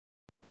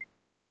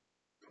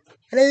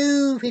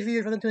Hello,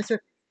 reviewers, welcome to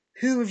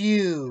Mr.Who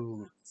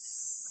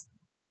Reviews.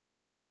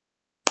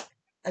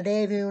 And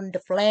everyone, The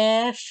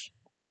Flash,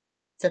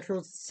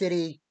 Central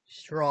City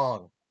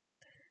Strong.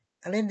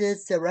 And in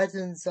this, the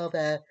residents of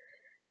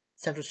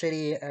Central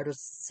City are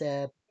just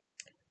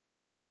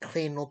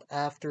cleaning up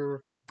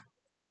after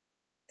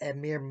a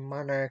mere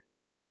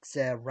monarch's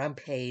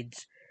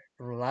rampage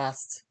from the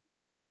last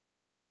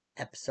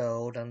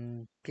episode,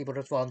 and people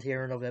just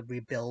volunteering of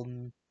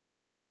rebuilding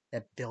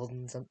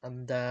buildings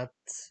and that.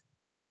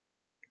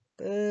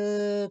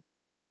 But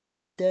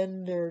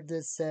then there's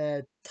this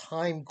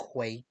time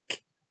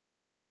quake.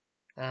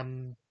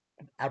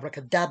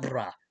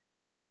 Abracadabra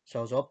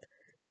shows up,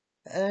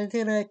 and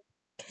in a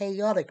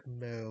chaotic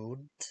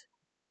mode,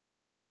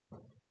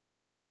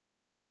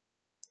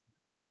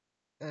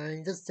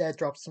 and just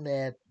drops some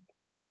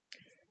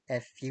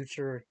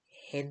future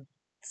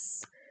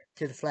hints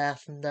to the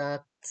Flash and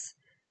that.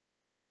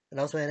 And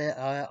also,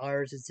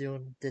 Iris is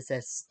doing this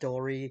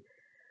story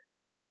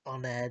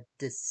on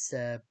this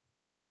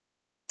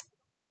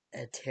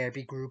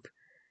therapy group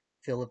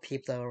filled with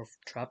people that are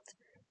trapped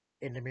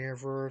in the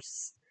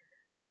Mirrorverse.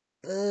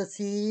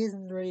 She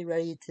isn't really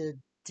ready to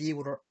deal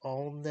with her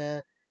own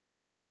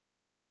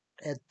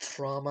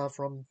trauma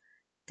from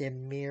the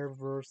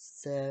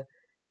Mirrorverse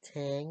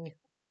thing.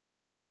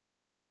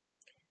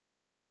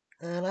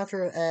 And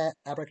after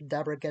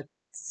Abracadabra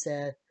gets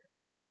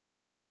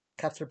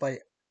captured by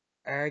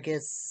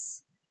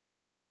Argus,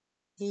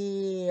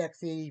 he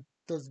actually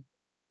does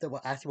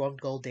actually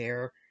won't go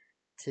there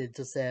to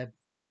just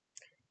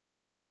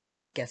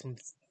get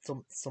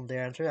some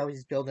there. And turns out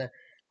he's building an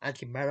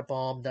anti-matter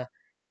bomb that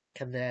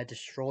can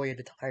destroy an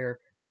entire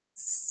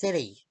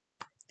city.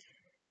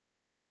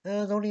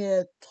 And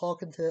only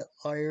talking to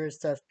Iris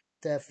that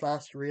the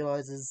Flash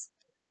realizes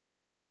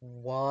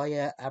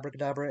why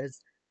Abracadabra is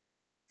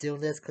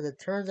doing this, because it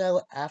turns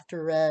out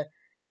after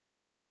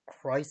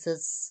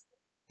Crisis,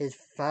 his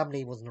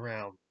family wasn't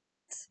around.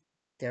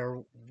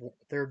 There,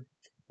 there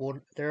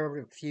are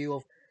a few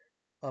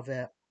of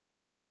the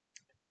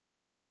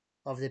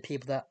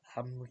people that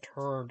have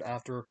returned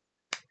after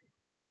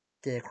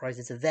the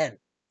Crisis event.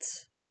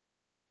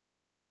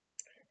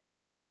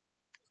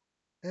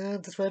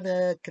 And that's when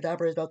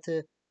Kadabra is about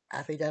to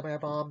activate the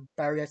bomb.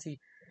 Barry actually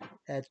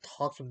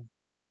talks him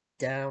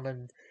down,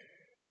 and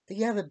they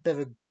have a bit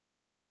of a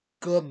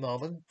good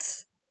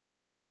moment.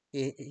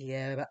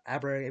 Yeah,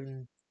 Abra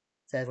even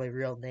says what his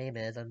real name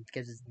is and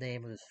gives his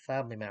name of his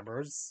family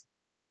members.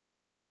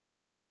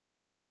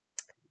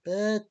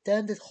 But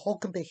then this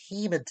hulking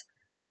behemoth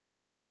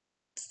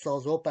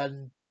slows up,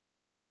 and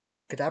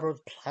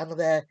Kadabra's plan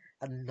of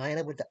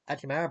annihilate with the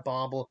antimatter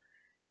bomb, but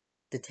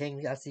the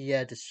thing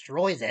actually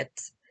destroys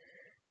it,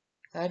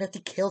 and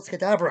actually kills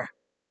Kadabra.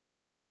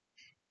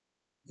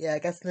 Yeah, I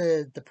guess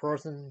the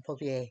person supposed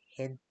to be a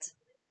hint,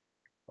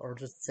 or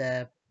just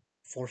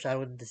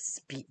foreshadowing the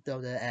speed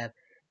of the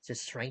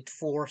strength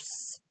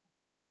force.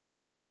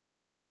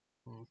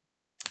 Hmm.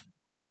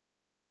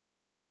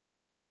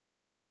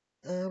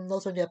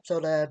 Also in the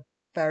episode,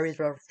 Barry's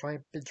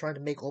been trying to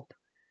make up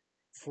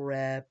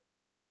for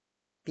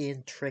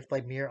being tricked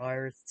by mere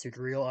Iris to the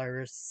real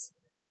Iris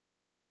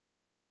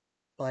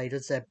by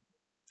just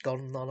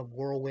going on a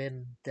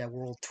whirlwind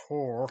world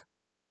tour.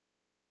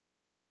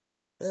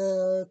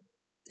 Uh,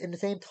 in the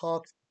same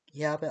talk,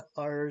 yeah, about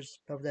Iris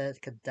of the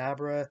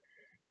Kadabra,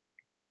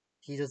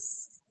 he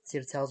just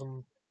tells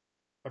him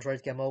or tries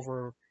to get him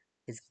over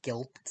his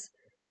guilt.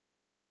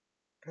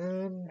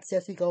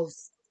 Jessie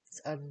goes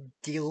and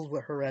deals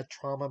with her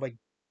trauma by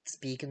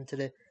speaking to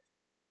the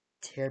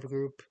therapy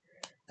group,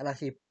 and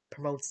actually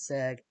promotes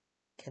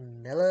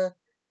Camilla,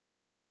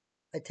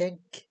 I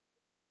think,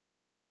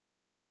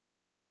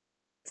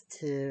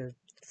 to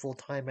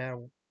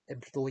full-time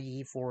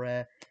employee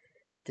for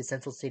the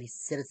Central City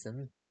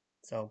Citizen.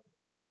 So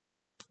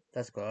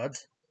that's good.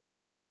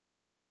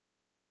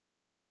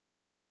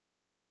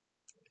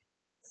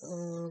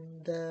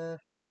 And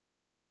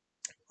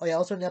oh yeah,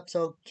 also in the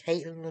episode,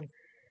 Caitlin and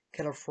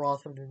Killer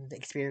Frost have been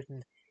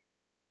experiencing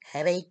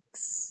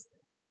headaches.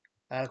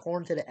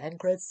 According to the end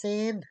credits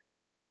scene,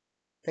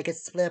 they get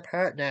split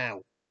apart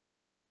now.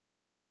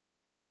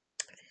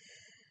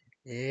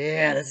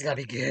 Yeah, this is gonna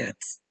be good.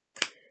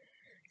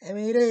 I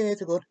mean,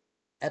 it's a good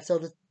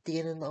episode of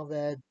dealing of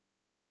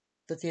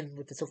dealing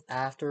with the stuff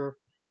after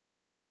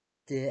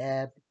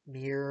the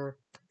mirror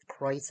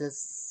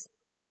crisis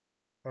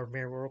or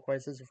mirror world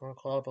crisis, if you want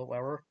to call it, but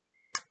whatever.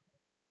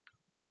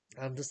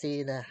 I'm just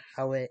seeing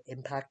how it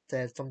impacts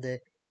some of the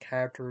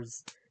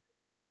characters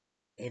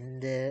in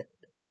the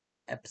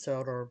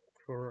episode or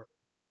who are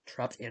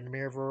trapped in the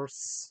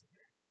mirrorverse.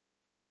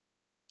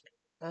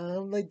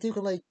 Like do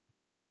like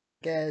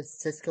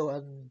Cisco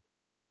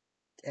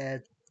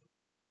and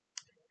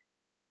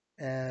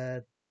uh,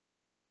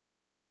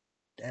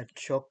 uh,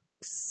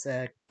 Chuck's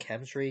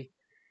chemistry,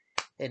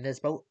 and it's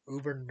about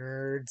uber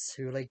nerds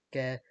who like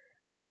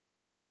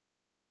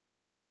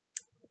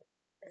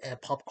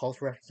pop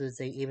culture references.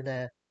 They even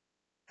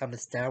have a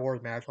Star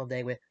Wars marathon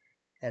day with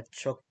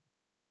Chuck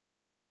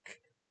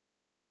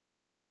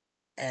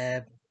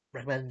uh,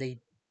 recommend they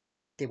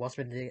watch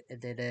them in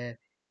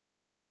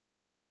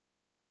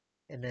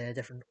a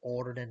different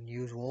order than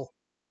usual.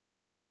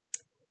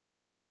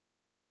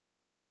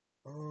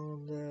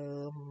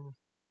 And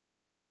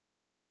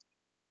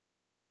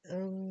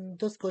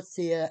just go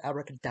see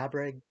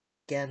Abracadabra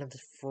again. I'm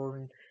just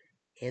for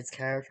his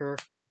character,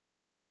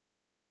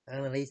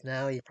 and at least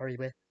now he's probably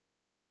with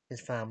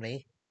his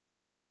family.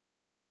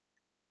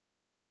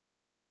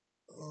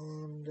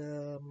 And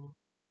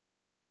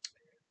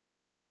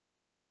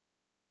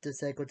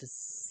just good to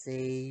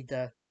see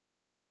that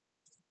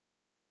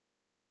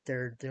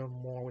they're doing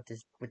more with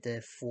this with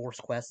the Force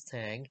Quest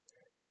thing.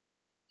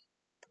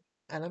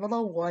 And I don't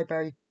know why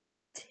Barry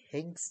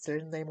thinks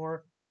there's any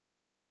more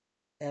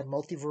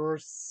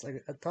multiverse.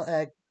 I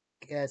thought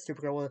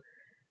Supergirl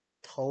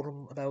told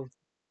him about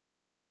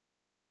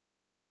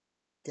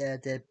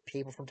the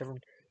people from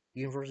different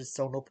universes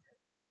sewn up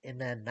in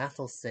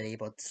National City,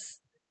 but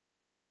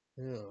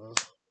ugh,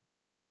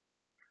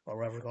 or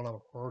whatever going on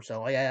with her.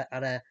 So yeah,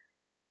 and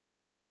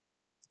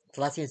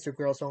the last scene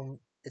Supergirl song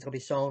is gonna be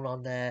shown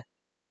on the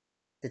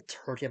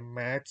 30th of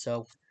March,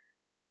 so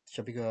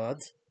should be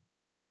good.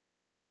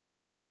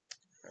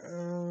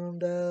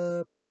 And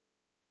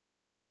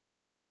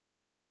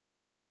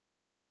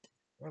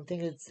I'm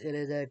thinking it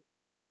is a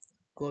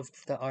good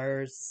for the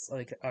Iris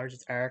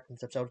arc in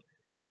this episode.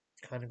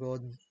 It's kind of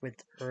good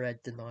with her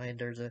denying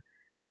there's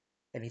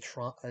any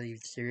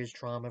serious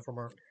trauma from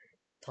her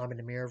time in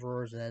the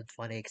Mirrorverse, and then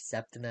finally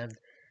accepting them,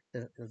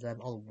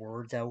 them all the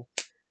words out,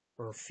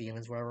 or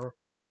feelings, whatever.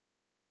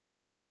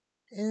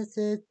 It's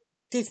a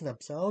decent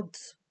episode,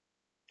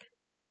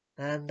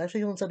 and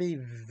actually going to be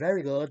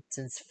very good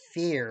since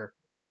Fear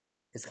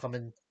is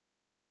coming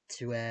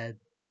to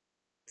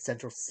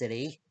Central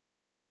City.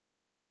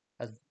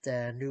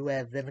 The new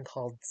villain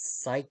called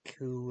Psyche,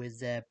 who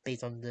is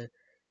based on the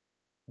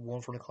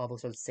one from the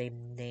comics of the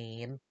same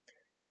name.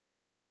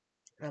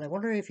 And I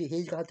wonder if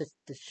he's got the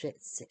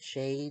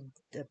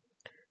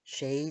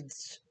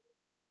shades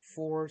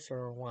force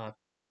or what.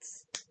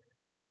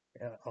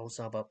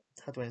 Also, but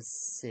how do I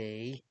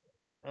say?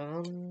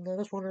 I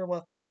just wonder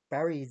what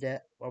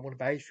one of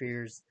Barry's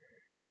fears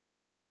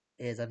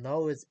is. I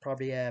know it's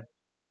probably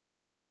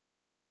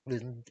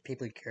losing the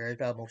people he cares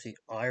about, mostly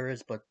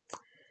Iris, but I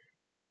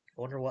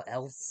wonder what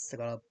else they're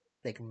gonna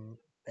make him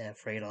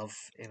afraid of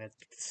in it.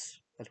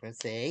 What do I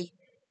say?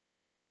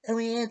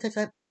 Anyway, next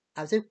time,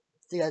 I'll see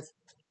you guys.